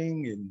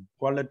living, in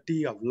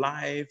quality of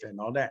life and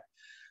all that.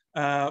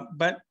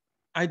 But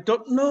I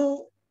don't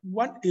know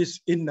what is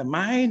in the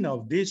mind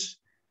of these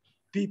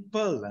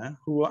people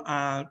who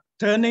are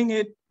turning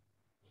it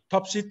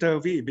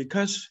topsy-turvy,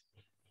 because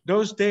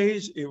those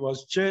days it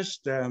was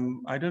just,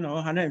 I don't know,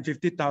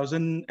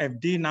 150,000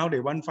 FD. Now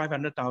they want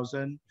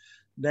 500,000.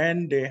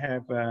 Then they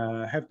have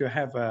to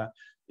have a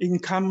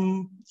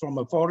income from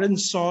a foreign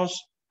source.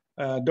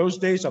 Those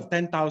days of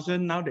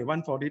 10,000, now they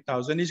want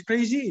 40,000. It's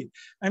crazy.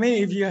 I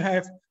mean, if you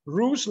have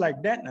rules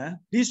like that,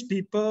 these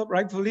people,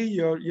 rightfully,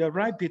 you're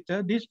right,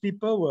 Peter, these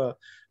people will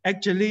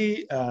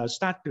actually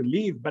start to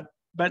leave.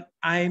 But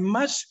I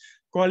must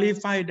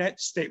qualify that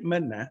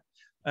statement.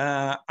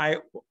 I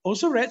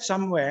also read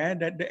somewhere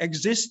that the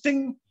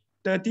existing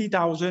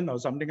 30,000 or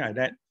something like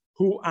that,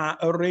 who are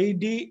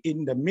already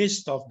in the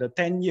midst of the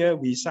 10-year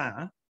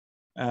visa,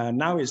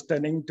 now it's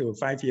turning to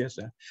 5 years.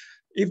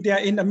 If they are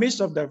in the midst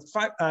of the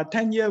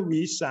 10-year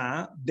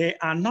visa, they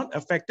are not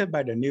affected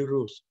by the new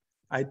rules.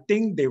 I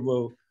think they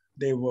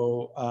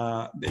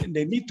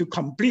need to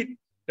complete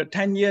the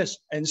 10 years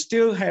and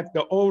still have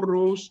the old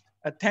rules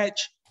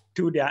attached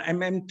to their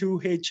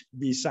MM2H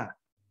visa.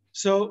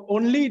 So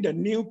only the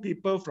new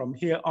people from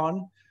here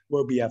on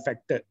will be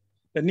affected.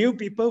 The new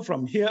people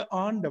from here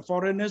on, the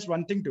foreigners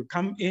wanting to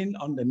come in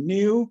on the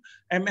new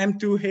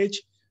MM2H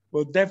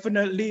will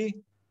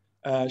definitely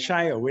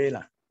shy away,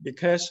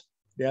 because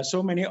there are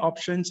so many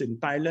options in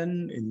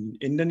Thailand, in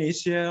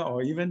Indonesia,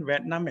 or even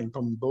Vietnam and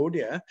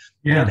Cambodia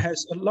that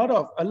has a lot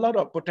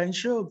of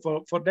potential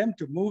for them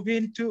to move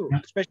into,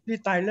 especially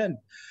Thailand.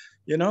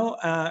 You know,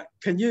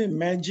 can you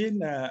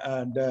imagine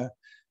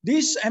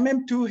these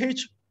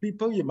MM2H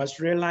people? You must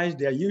realize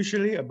they are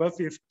usually above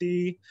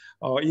 50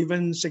 or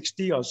even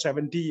 60 or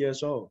 70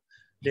 years old.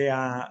 They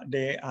are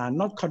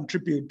not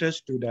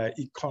contributors to the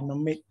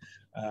economic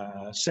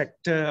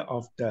sector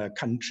of the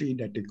country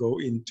that they go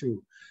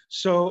into.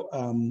 So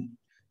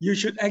you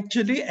should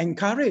actually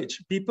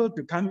encourage people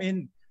to come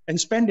in and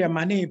spend their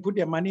money, put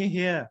their money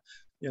here,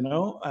 you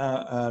know,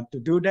 to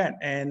do that.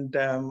 And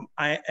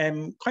I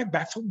am quite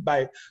baffled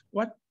by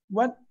what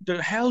the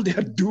hell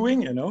they're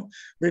doing, you know,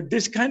 with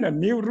this kind of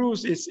new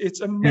rules. It's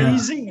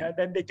amazing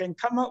that they can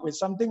come up with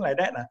something like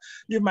that.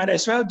 You might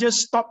as well just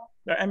stop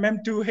the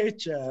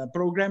MM2H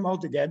program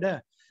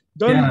altogether.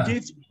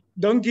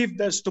 Don't give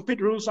the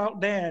stupid rules out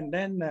there and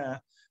then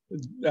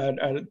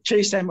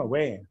chase them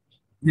away.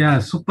 Yeah,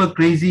 super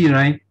crazy,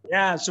 right?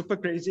 Yeah, super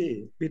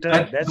crazy, Peter.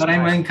 But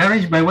I'm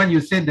encouraged by what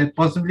you said, that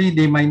possibly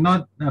they might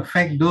not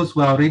affect those who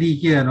are already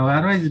here. No,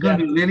 otherwise it's going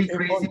to be really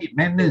crazy,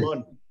 madness.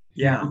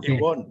 Yeah, okay.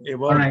 It won't.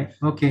 All right,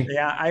 okay.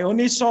 Yeah, I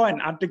only saw an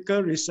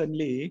article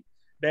recently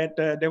that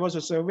there was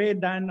a survey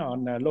done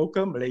on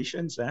local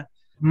Malaysians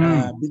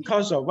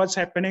because of what's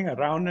happening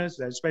around us,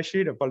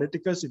 especially the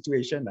political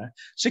situation.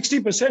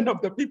 60% of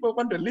the people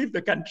want to leave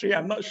the country.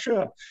 I'm not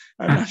sure.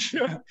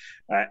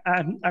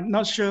 I'm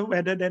not sure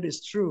whether that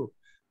is true.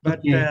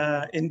 But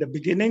in the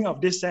beginning of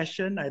this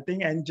session, I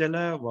think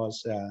Angela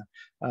was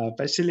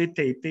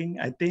facilitating.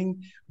 I think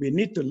we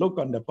need to look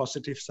on the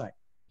positive side.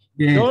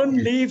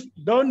 Don't leave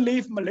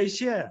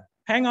Malaysia.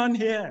 Hang on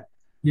here.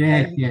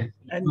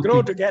 And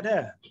grow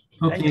together.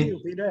 Thank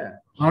you, Peter.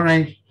 All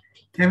right.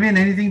 Kevin,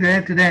 anything to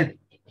add to that?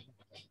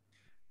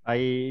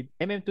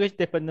 MM2H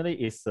definitely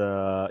is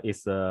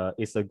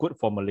good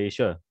for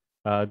Malaysia.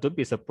 Don't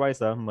be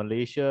surprised.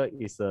 Malaysia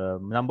is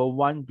number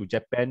one to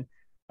Japan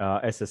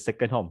as a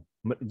second home.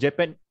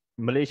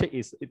 Malaysia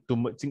is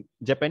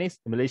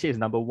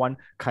number one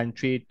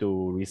country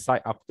to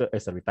reside after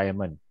as a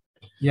retirement.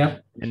 Yeah.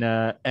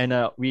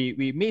 And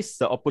we missed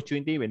the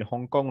opportunity when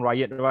Hong Kong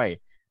riot, right?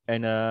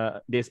 And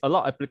there's a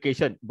lot of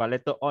application, but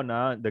later on,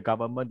 the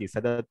government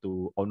decided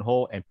to on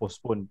hold and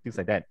postpone things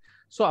like that.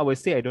 So I would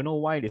say, I don't know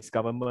why this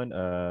government,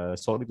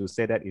 sorry to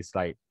say that, it's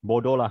like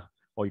bodoh lah,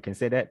 or you can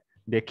say that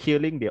they're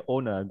killing their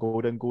own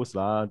golden goose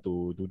lah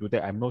to do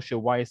that. I'm not sure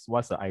what's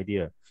the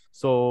idea.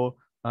 So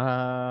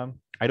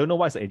I don't know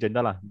what's the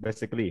agenda lah,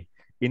 basically.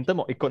 In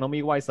terms of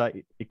economy-wise,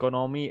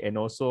 economy and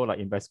also like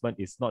investment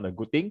is not a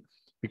good thing,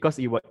 because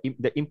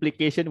the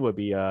implication will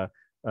be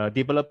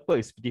developer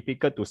is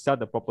difficult to sell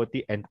the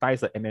property and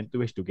ties the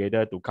MM2H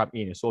together to come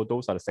in. So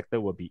those are the sector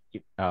will be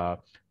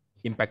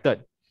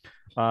impacted.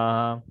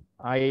 I'm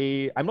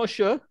not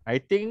sure. I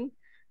think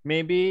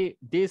maybe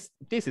this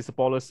is a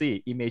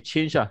policy. It may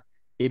change.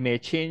 It may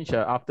change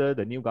after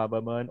the new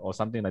government or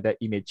something like that.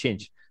 It may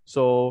change.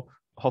 So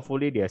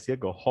hopefully they are still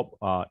go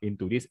hop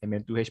into this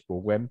MM2H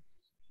program.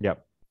 Yeah.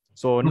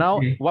 So now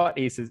what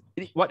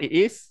it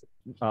is,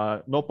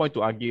 no point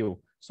to argue.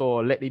 So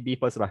let it be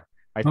first lah.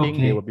 I think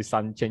there will be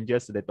some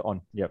changes later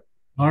on. Yep.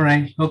 All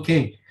right.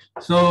 Okay.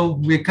 So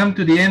we come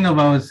to the end of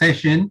our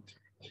session.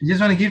 I just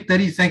want to give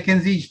 30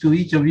 seconds each to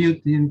each of you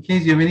in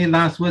case you have any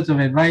last words of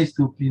advice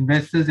to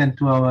investors and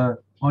to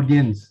our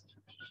audience.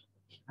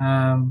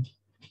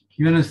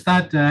 You want to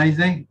start,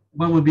 Isaac?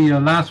 What would be your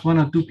last one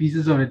or two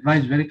pieces of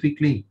advice very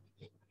quickly?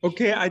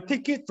 Okay, I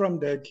take it from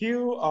the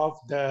cue of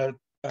the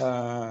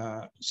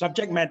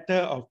subject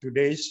matter of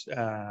today's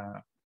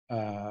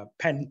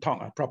pen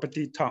talk,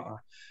 property talk.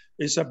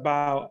 It's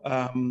about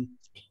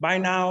buy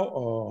now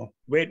or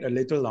wait a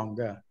little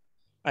longer.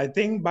 I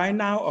think buy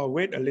now or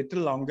wait a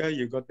little longer,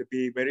 you got to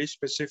be very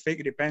specific.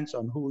 It depends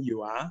on who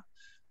you are.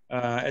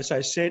 As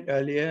I said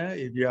earlier,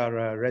 if you are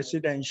a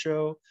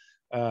residential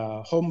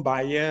home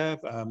buyer,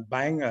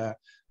 buying a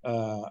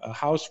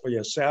house for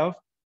yourself,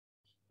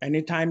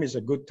 anytime is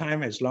a good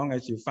time as long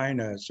as you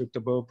find a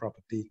suitable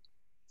property.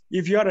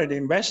 If you're an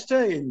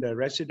investor in the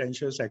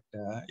residential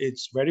sector,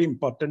 it's very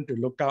important to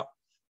look out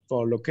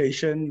for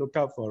location, look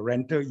out for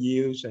rental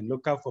yields, and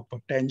look out for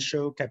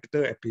potential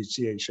capital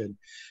appreciation.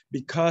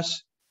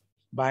 Because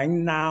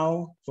buying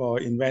now for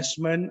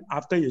investment,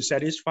 after you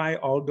satisfy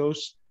all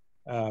those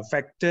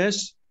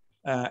factors,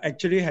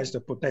 actually has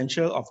the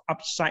potential of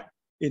upside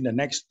in the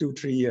next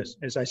 2-3 years.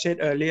 As I said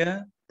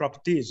earlier,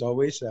 property is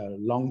always a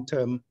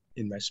long-term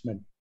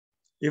investment.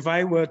 If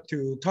I were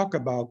to talk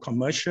about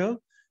commercial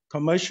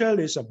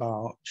is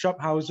about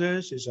shop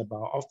houses, is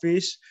about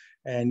office,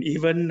 and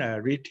even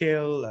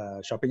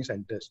retail shopping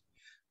centers.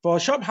 For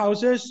shop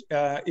houses,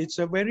 it's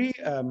a very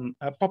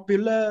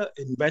popular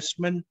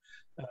investment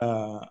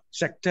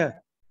sector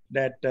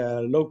that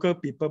local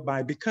people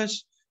buy,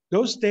 because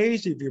those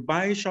days, if you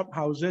buy shop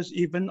houses,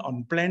 even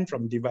on plan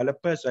from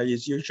developers,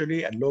 it's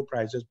usually at low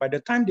prices. By the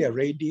time they're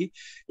ready,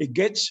 it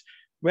gets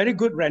very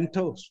good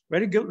rentals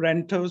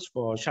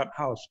for shop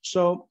house.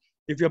 So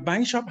if you're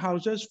buying shop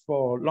houses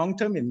for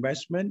long-term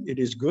investment, it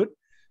is good.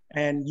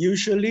 And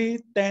usually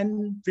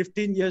 10,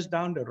 15 years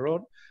down the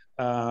road,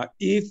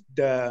 if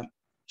the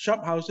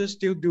shop houses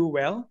still do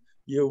well,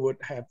 you would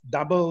have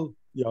double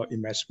your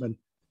investment.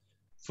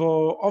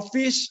 For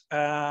office,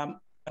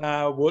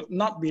 would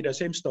not be the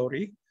same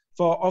story.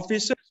 For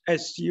offices,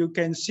 as you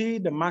can see,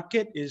 the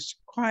market is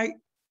quite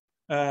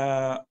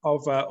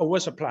of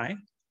oversupply.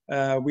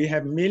 We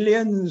have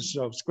millions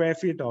of square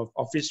feet of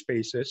office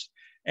spaces.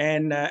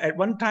 And at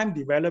one time,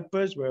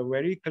 developers were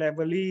very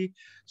cleverly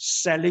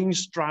selling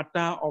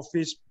strata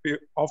office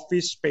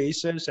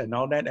spaces and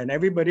all that. And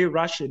everybody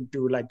rushed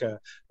into like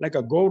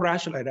a gold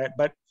rush like that.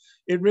 But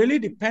it really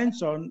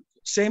depends on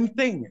same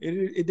thing.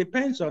 It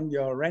depends on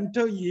your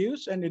rental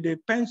yields, and it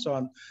depends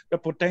on the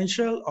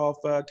potential of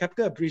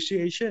capital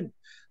appreciation.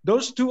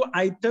 Those two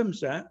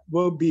items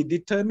will be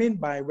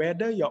determined by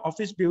whether your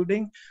office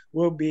building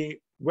will be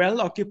well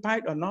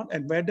occupied or not,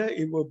 and whether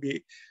it will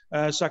be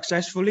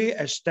successfully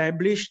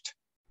established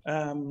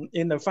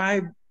in a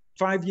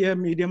five-year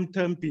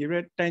medium-term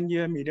period,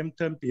 10-year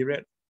medium-term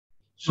period.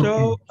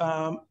 So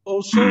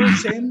also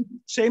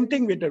same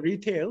thing with the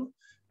retail.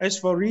 As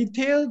for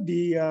retail,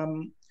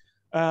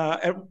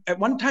 at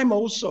one time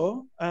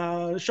also,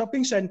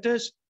 shopping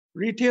centers,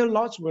 retail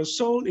lots were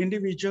sold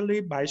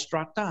individually by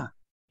strata.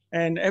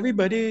 And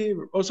everybody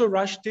also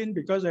rushed in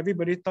because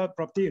everybody thought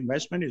property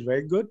investment is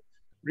very good.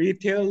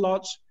 Retail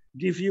lots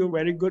give you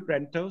very good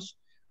rentals,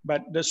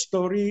 but the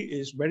story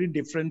is very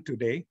different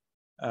today.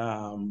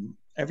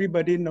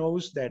 Everybody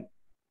knows that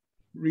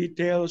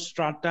retail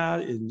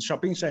strata in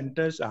shopping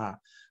centers are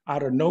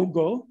a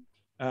no-go.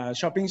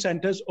 Shopping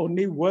centers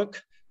only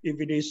work if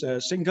it is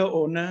a single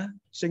owner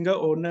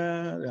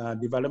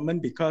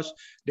development, because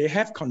they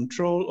have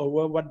control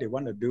over what they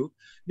want to do.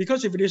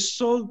 Because if it is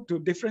sold to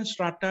different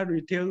strata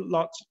retail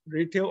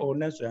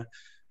owners,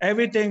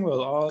 everything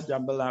will all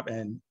jumble up,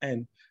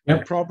 and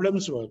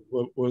problems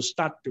will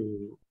start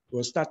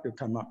to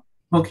come up.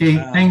 Okay,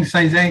 thanks,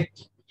 Isaac.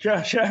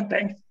 Sure,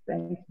 thanks,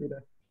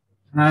 Peter.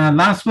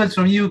 Last words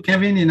from you,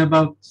 Kevin, in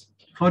about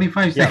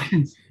 45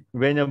 seconds.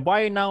 When you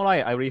buy now,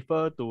 right, I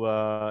refer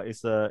to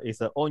it's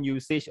a own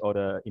usage or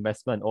the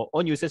investment or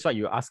own usage. Right,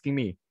 you're asking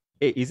me,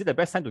 hey, is it the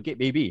best time to get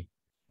baby?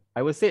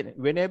 I would say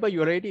whenever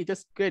you're ready,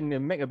 just go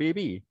and make a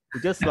baby.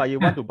 It's just like you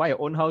want to buy your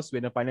own house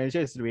when the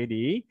financial is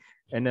ready,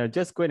 and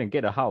just go and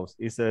get a house.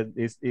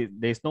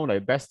 There's no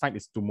like best time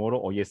is tomorrow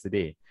or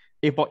yesterday.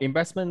 If for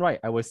investment, right,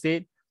 I would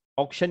say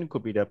auction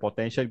could be the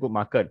potential good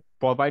market,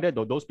 provided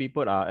those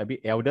people are a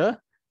bit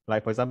elder,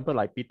 like for example,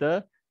 like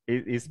Peter.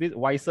 It's a bit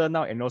wiser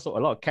now, and also a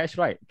lot of cash,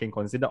 right? Can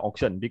consider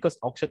auction, because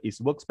auction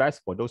works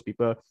best for those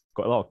people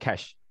got a lot of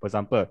cash, for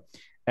example.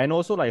 And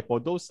also like for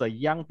those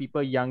young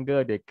people,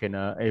 younger, they can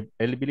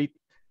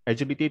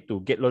eligibility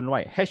to get loan,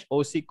 right?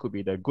 HOC could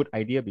be the good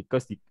idea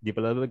because the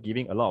developer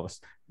giving a lot of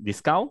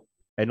discount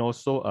and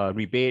also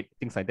rebate,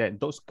 things like that.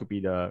 Those could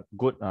be the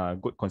good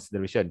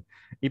consideration.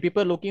 If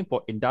people looking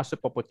for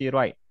industrial property,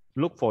 right,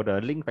 look for the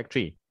link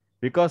factory,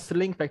 because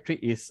link factory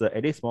is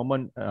at this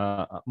moment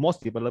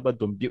most developers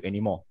don't build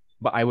anymore.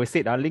 But I will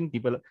say that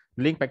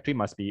link factory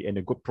must be in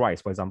a good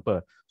price, for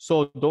example.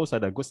 So those are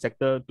the good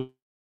sector to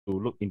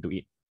look into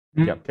it.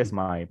 Yeah, that's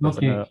my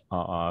personal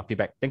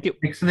feedback. Thank you.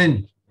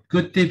 Excellent.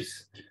 Good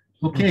tips.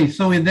 Okay,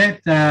 so with that,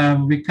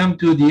 we come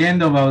to the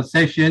end of our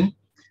session,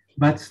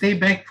 but stay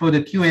back for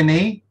the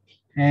Q&A,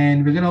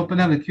 and we're going to open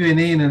up the Q&A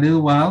in a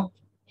little while.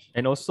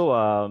 And also,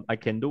 I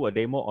can do a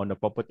demo on the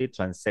property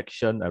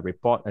transaction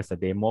report as a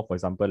demo, for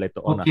example,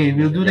 later on. Okay,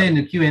 we'll do that in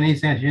the Q&A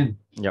session.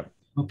 Yep.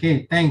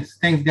 Okay, thanks.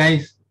 Thanks,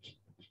 guys.